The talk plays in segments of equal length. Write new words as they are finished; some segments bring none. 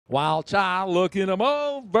Wild Child looking him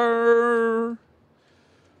over.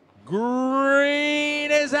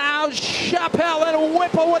 Green is out. Chappelle and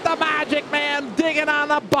Whipple with the Magic Man digging on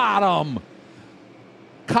the bottom.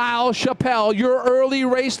 Kyle Chappelle, your early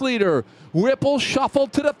race leader. Whipple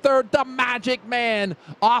shuffled to the third. The Magic Man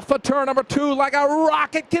off of turn number 2 like a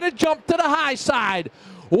rocket. Can it jump to the high side?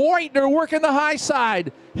 Whitener working the high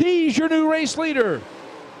side. He's your new race leader.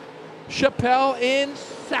 Chappelle in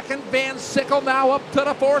second. Van Sickle now up to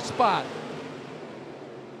the 4th spot.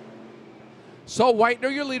 So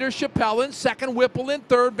Whitener, your leader. Chappelle in second. Whipple in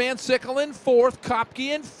third. Van Sickle in 4th.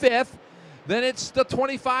 Kopke in 5th. Then it's the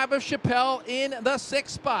 25 of Chappelle in the 6th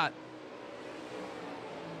spot.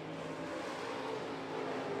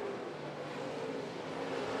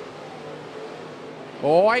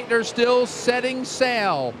 Whitener still setting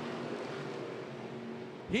sail.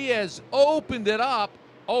 He has opened it up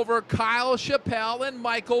over Kyle Chappelle and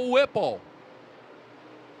Michael Whipple.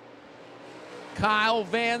 Kyle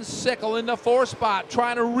Van Sickle in the 4th spot,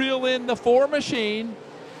 trying to reel in the 4 machine.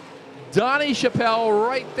 Donnie Chappelle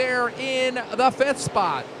right there in the 5th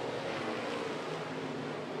spot.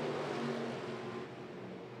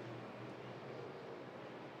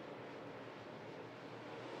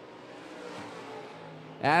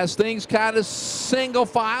 As things kind of single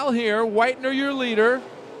file here, Whitener your leader.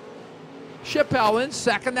 Chappelle in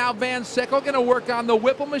second. Now Van Sickle going to work on the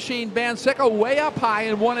Whipple machine. Van Sickle way up high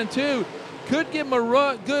in 1 and 2. Could give him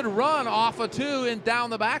a good run off of 2 and down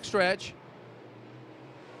the backstretch.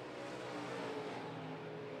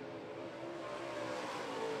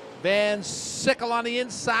 Van Sickle on the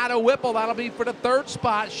inside of Whipple. That'll be for the 3rd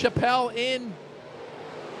spot. Chappelle in.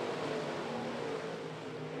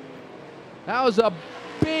 That was a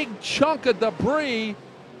big chunk of debris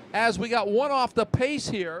as we got one off the pace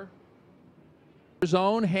here.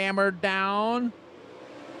 Zone hammered down.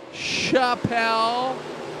 Chappelle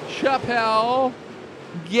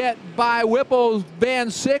get by Whipple.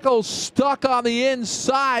 Van Sickle stuck on the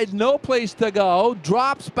inside, no place to go.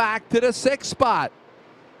 Drops back to the 6th spot.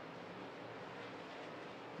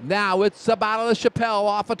 Now it's the battle of Chappelle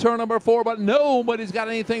off of turn number 4, but nobody's got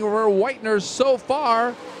anything for Whitener so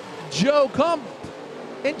far. Joe Kump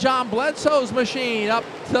in John Bledsoe's machine up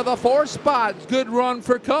to the 4th spot. Good run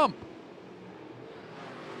for Kump.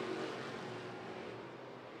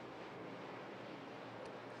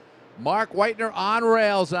 Mark Whitener on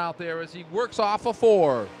rails out there as he works off of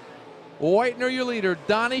 4. Whitener your leader.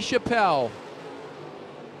 Donnie Chappelle.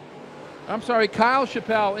 I'm sorry, Kyle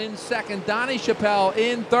Chappelle in second. Donnie Chappelle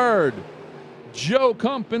in 3rd. Joe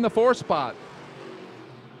Kump in the 4th spot.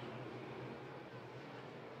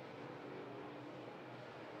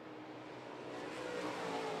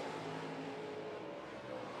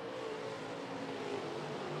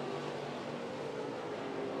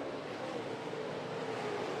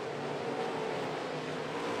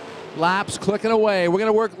 Laps clicking away. We're going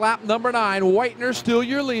to work lap number 9. Whitener still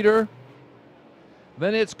your leader.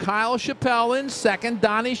 Then it's Kyle Chappelle in second.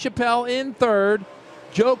 Donnie Chappelle in 3rd.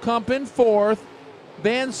 Joe Kump in 4th.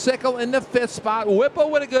 Van Sickle in the 5th spot. Whipple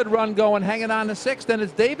with a good run going, hanging on to 6th. Then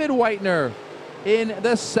it's David Whitener in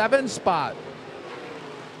the 7th spot.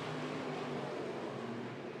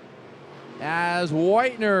 As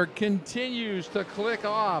Whitener continues to click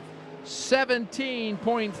off.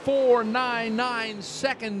 17.499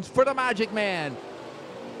 seconds for the Magic Man.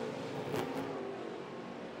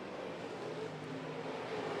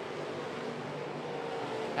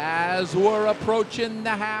 As we're approaching the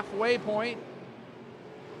halfway point,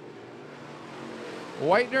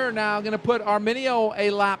 Whitener now going to put Arminio a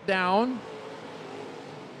lap down.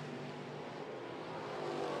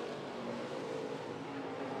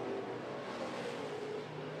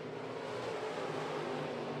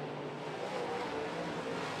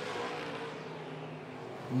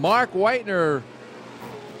 Mark Whitener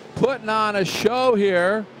putting on a show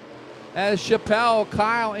here as Chappelle,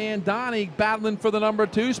 Kyle, and Donnie battling for the number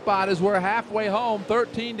 2 spot as we're halfway home,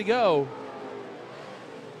 13 to go.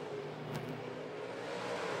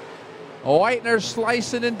 Whitener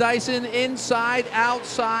slicing and dicing inside,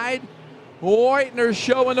 outside. Whitener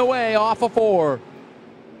showing the way off of 4.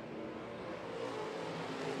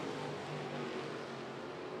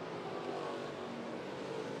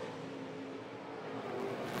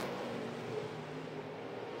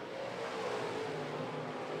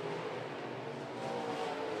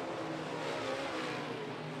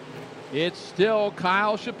 It's still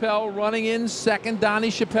Kyle Chappelle running in second.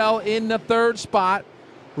 Donnie Chappelle in the 3rd spot.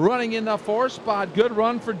 Running in the 4th spot. Good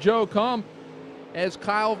run for Joe Kump as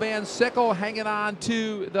Kyle Van Sickle hanging on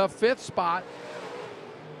to the 5th spot.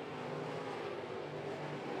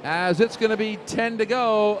 as it's going to be 10 to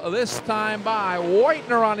go, this time by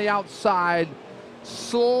Whitener on the outside,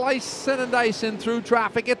 slicing and dicing through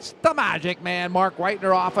traffic. It's the Magic Man, Mark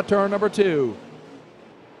Whitener, off of turn number 2.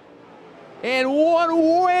 And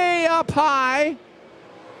one way up high,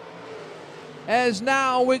 as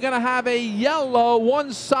now we're going to have a yellow,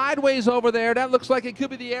 one sideways over there. That looks like it could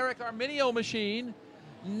be the Eric Arminio machine.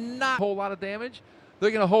 Not a whole lot of damage. They're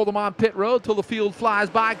going to hold them on pit road till the field flies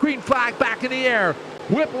by. Green flag back in the air.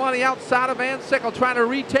 Whipple on the outside of Van Sickle trying to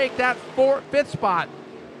retake that 5th spot.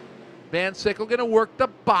 Van Sickle going to work the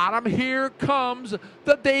bottom. Here comes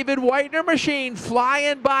the David Whitener machine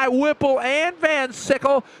flying by Whipple and Van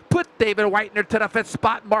Sickle. Put David Whitener to the 5th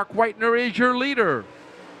spot. Mark Whitener is your leader.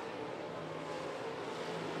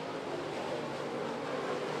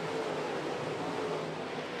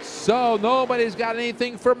 So nobody's got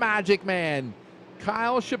anything for Magic Man.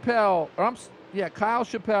 Kyle Chappelle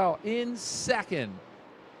in 2nd.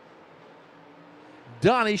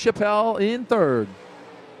 Donnie Chappelle in 3rd.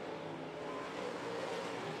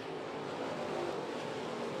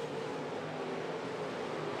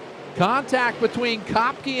 Contact between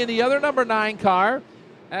Kopke and the other number 9 car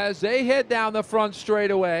as they head down the front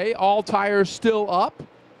straightaway. All tires still up.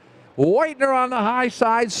 Whitener on the high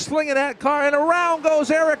side, slinging that car, and around goes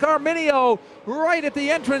Eric Arminio right at the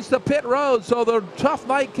entrance to pit road. So the tough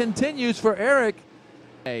night continues for Eric.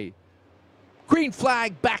 A green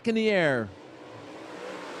flag back in the air.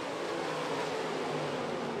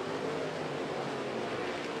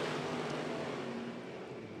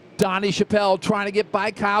 Donnie Chappelle trying to get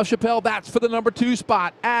by Kyle Chappelle. That's for the number 2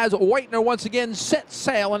 spot as Whitener once again sets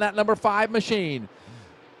sail in that number 5 machine.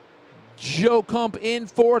 Joe Kump in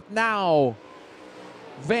 4th now.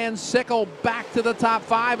 Van Sickle back to the top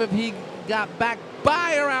 5 if he got back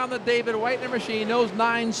by around the David Whitener machine. Those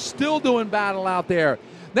 9s still doing battle out there.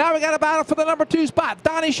 Now we got a battle for the number 2 spot.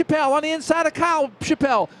 Donnie Chappelle on the inside of Kyle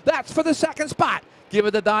Chappelle. That's for the 2nd spot. Give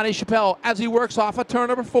it to Donnie Chappelle as he works off of turn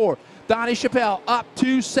number 4. Donnie Chappelle up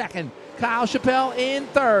to 2nd. Kyle Chappelle in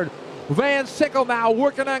 3rd. Van Sickle now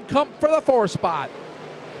working on Kump for the 4th spot.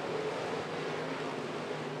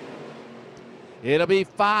 It'll be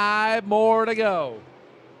 5 more to go.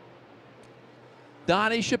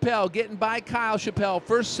 Donnie Chappelle getting by Kyle Chappelle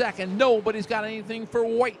for 2nd. Nobody's got anything for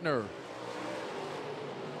Whitener.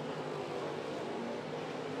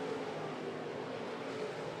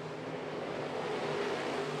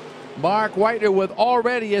 Mark Whitener with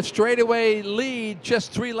already a straightaway lead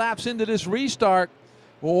just 3 laps into this restart.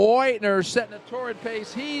 Whitener setting a torrid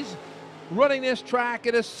pace. He's running this track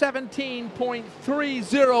at a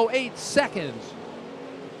 17.308 seconds.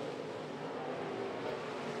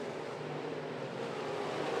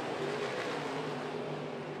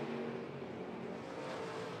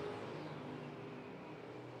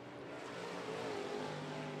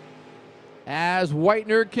 As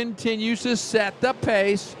Whitener continues to set the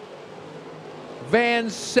pace, Van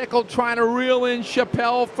Sickle trying to reel in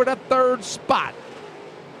Chappelle for the 3rd spot.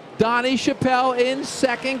 Donnie Chappelle in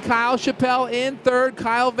 2nd, Kyle Chappelle in 3rd,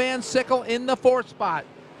 Kyle Van Sickle in the 4th spot.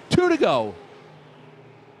 2 to go.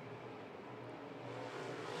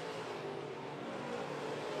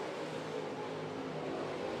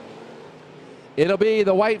 It'll be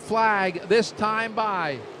the white flag this time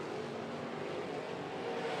by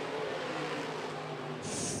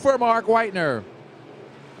for Mark Whitener.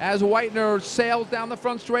 As Whitener sails down the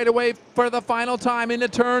front straightaway for the final time into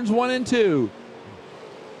turns 1 and 2.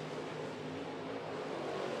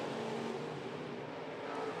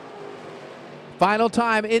 Final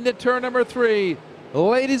time into turn number 3.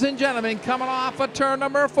 Ladies and gentlemen, coming off of turn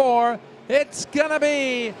number 4, it's gonna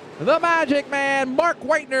be the Magic Man, Mark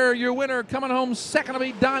Whitener, your winner. Coming home 2nd will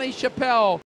be Donnie Chappelle.